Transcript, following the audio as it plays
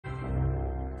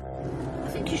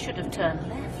think you should have turned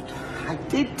left. I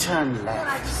did turn left.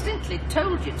 Well, I distinctly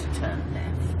told you to turn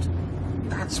left.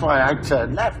 That's why I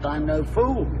turned left. I'm no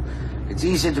fool. It's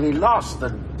easier to be lost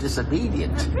than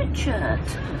disobedient. But Richard,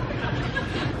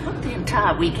 look, the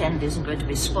entire weekend isn't going to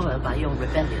be spoiled by your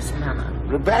rebellious manner.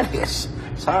 Rebellious?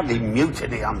 It's hardly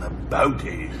mutiny on the boat.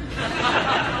 Don't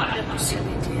be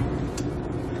silly, dear.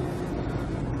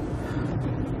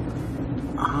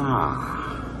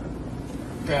 Ah.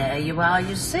 There you are,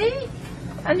 you see.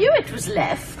 I knew it was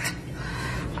left.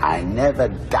 I never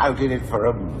doubted it for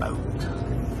a moment.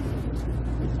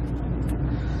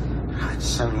 It's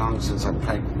so long since I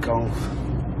played golf.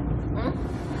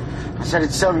 I said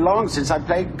it's so long since I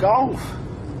played golf.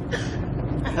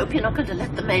 I hope you're not going to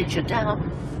let the Major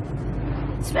down.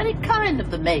 It's very kind of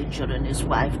the Major and his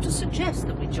wife to suggest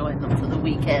that we join them for the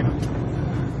weekend.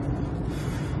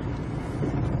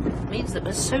 It means that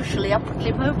we're socially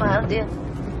upwardly mobile, dear.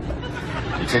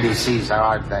 Until he sees how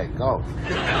I play golf.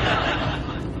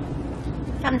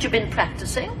 Haven't you been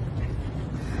practicing?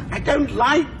 I don't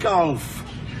like golf.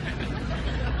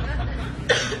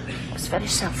 It's very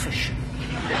selfish.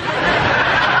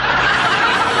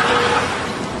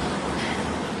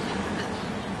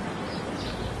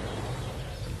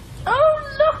 Oh,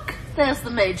 look! There's the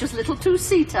Major's little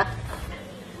two-seater.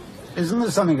 Isn't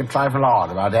there something a trifle odd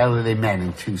about elderly men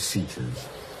in two-seaters?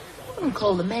 I wouldn't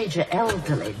call the Major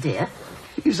elderly, dear.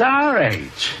 He's our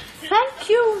age. Thank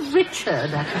you,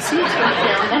 Richard. I can see it's going to be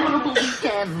a memorable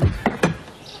weekend.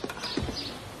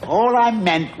 All I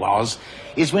meant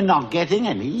is we're not getting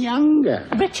any younger.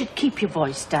 Richard, keep your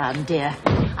voice down, dear.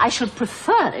 I should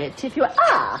prefer it if you...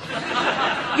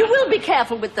 Ah! You will be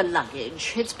careful with the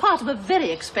luggage. It's part of a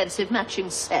very expensive matching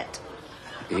set.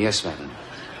 Yes, madam.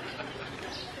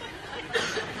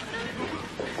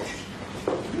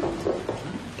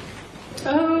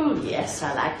 Oh, yes,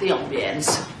 I like the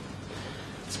ambience.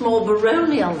 It's more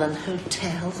baronial than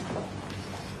hotel.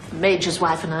 The Major's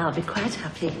wife and I will be quite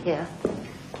happy here.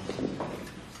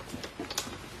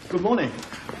 Good morning.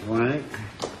 Right.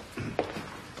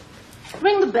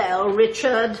 Ring the bell,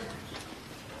 Richard.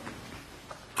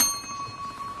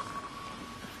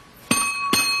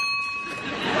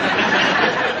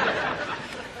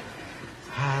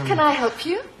 Can I help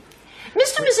you?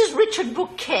 Mr. and Mrs. Richard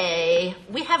Bouquet,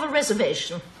 we have a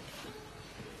reservation.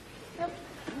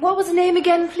 What was the name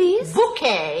again, please?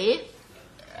 Bouquet?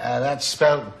 That's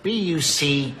spelled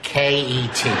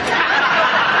B-U-C-K-E-T.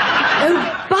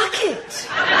 Oh, bucket.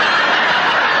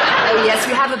 Oh, yes,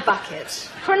 we have a bucket.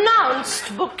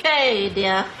 Pronounced bouquet,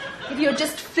 dear. If you'll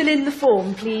just fill in the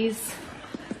form, please.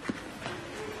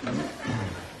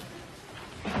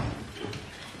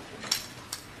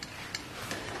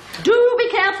 Do be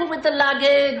careful with the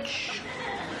luggage.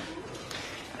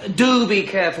 Do be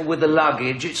careful with the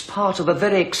luggage. It's part of a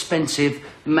very expensive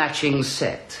matching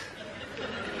set.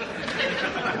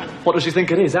 What does she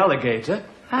think it is, alligator?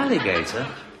 Alligator?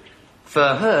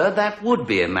 For her, that would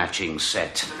be a matching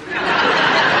set.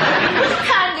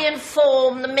 Kindly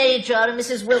inform the Major and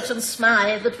Mrs. Wilton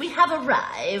Smythe that we have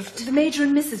arrived. The Major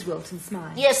and Mrs. Wilton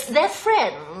Smythe. Yes, they're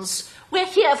friends. We're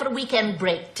here for a weekend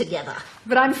break together.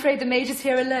 But I'm afraid the Major's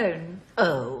here alone.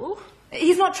 Oh?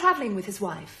 He's not travelling with his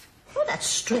wife. Oh, that's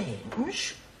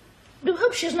strange. Do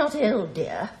hope she's not ill,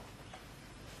 dear.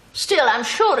 Still, I'm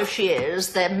sure if she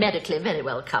is, they're medically very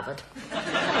well covered.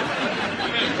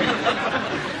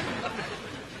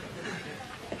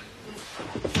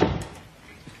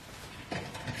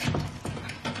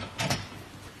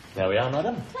 There we are,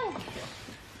 madam. Thank you.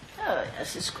 Oh,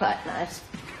 yes, it's quite nice.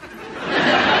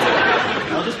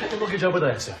 I'll just put the luggage over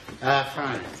there, sir.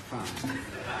 Fine.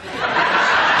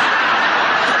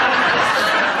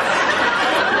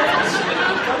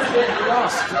 We're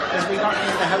lost because we got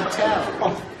into the hotel.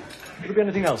 Oh, will there be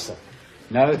anything else, sir?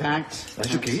 No, thanks.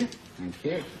 There's your key. Thank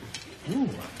you. Ooh,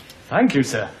 thank you,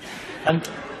 sir. And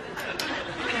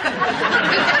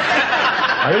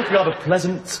I hope you have a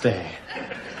pleasant stay.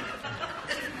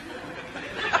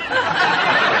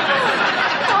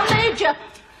 Oh, Major,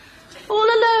 all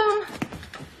alone.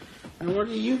 And what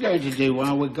are you going to do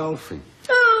while we're golfing?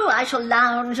 Oh, I shall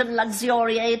lounge and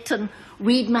luxuriate and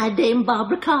read my Dame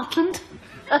Barbara Cartland.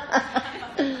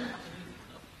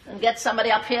 And get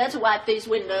somebody up here to wipe these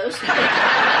windows.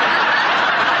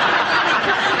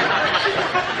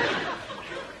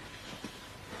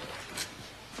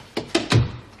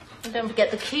 And don't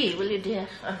forget the key, will you, dear?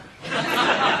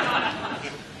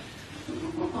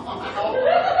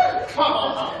 Come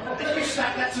on, let me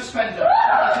snap that suspender.